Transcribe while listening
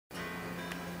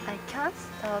I can't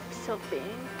stop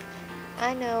shopping.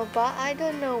 I know, but I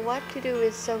don't know what to do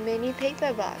with so many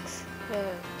paper bags.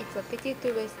 Well, it's a pity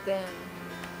to waste them.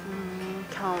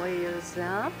 Can we use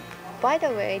them? By the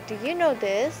way, do you know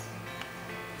this?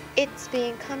 It's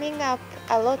been coming up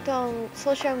a lot on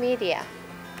social media.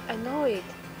 I know it.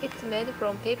 It's made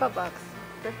from paper bags.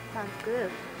 That sounds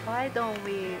good. Why don't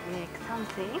we make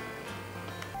something?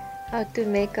 How to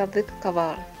make a book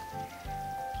cover.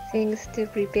 Things to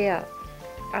prepare: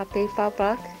 a paper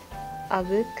bag, a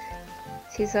book,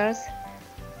 scissors.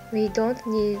 We don't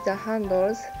need the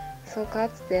handles, so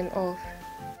cut them off.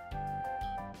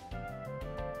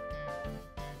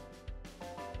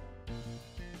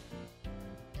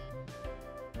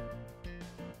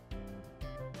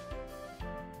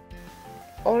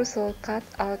 Also cut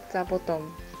out the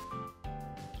bottom.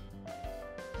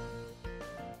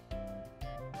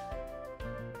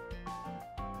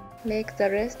 Make the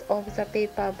rest of the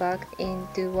paper bag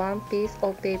into one piece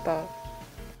of paper.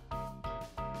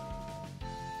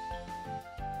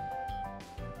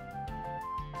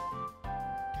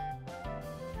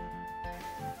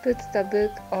 Put the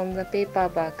book on the paper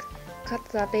bag. Cut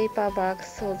the paper bag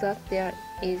so that there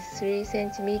is 3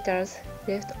 cm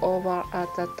left over at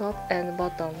the top and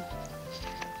bottom,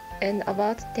 and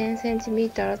about 10 cm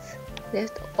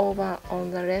left over on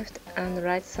the left and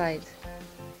right sides.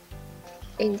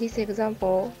 In this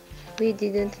example, we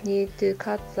didn't need to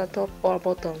cut the top or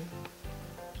bottom.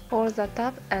 Fold the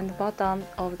top and bottom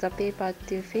of the paper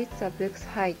to fit the book's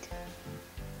height.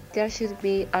 There should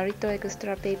be a little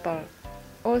extra paper.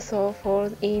 Also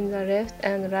fold in the left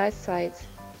and right sides.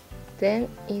 Then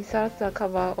insert the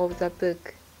cover of the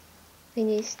book.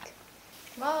 Finished.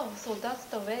 Wow, so that's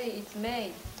the way it's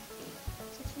made.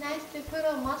 It's nice to put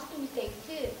on masking tape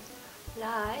too.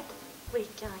 Right. We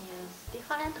can use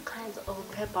different kinds of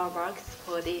paper bags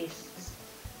for this.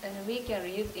 And we can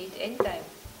reuse it anytime.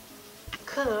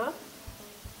 Cool.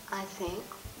 I think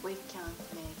we can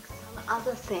make some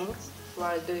other things.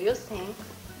 What do you think?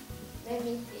 Let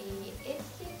me see. It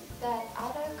seems that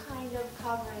other kind of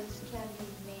covers can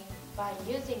be made by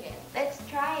using it. Let's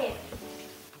try it.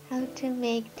 How to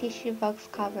make tissue box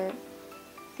cover.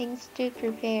 Things to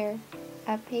prepare: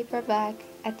 a paper bag,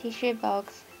 a tissue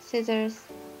box, scissors,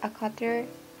 a cutter,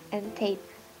 and tape.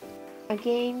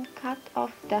 Again, cut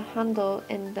off the handle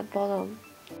and the bottom.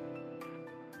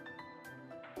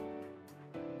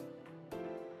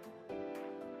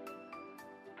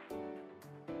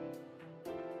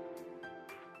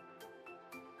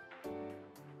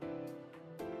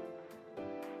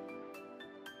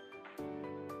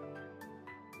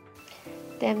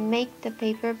 Then make the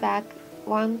paper bag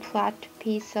one flat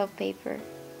piece of paper.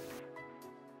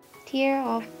 Tear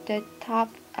off the top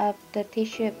of the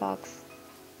tissue box.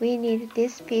 We need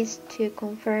this piece to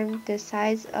confirm the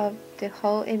size of the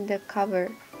hole in the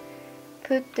cover.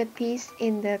 Put the piece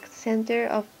in the center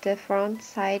of the front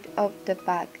side of the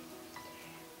bag.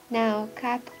 Now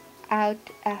cut out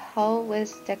a hole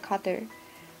with the cutter.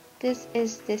 This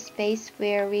is the space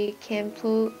where we can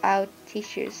pull out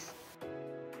tissues.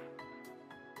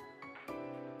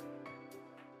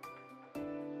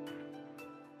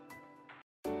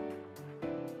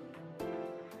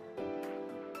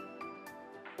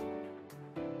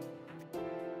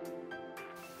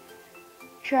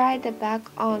 Try the back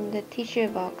on the tissue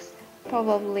box.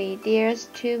 Probably there's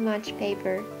too much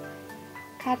paper.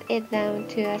 Cut it down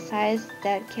to a size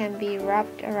that can be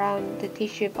wrapped around the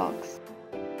tissue box.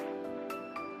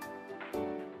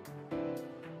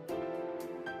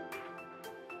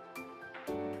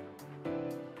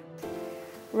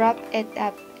 Wrap it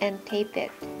up and tape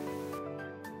it.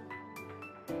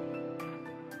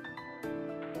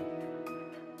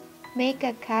 Make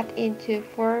a cut into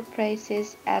 4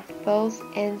 places at both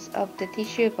ends of the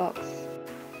tissue box.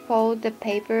 Fold the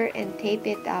paper and tape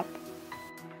it up.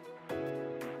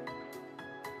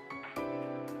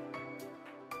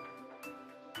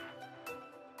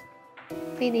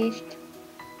 Finished.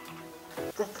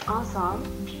 That's awesome.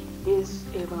 This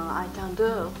even I can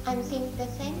do. I think the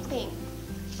same thing.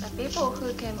 The people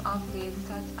who came up with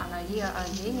such an idea are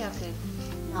geniuses.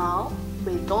 Now,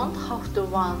 we don't have to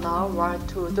wonder what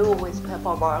to do with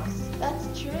paper bags.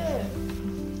 That's true.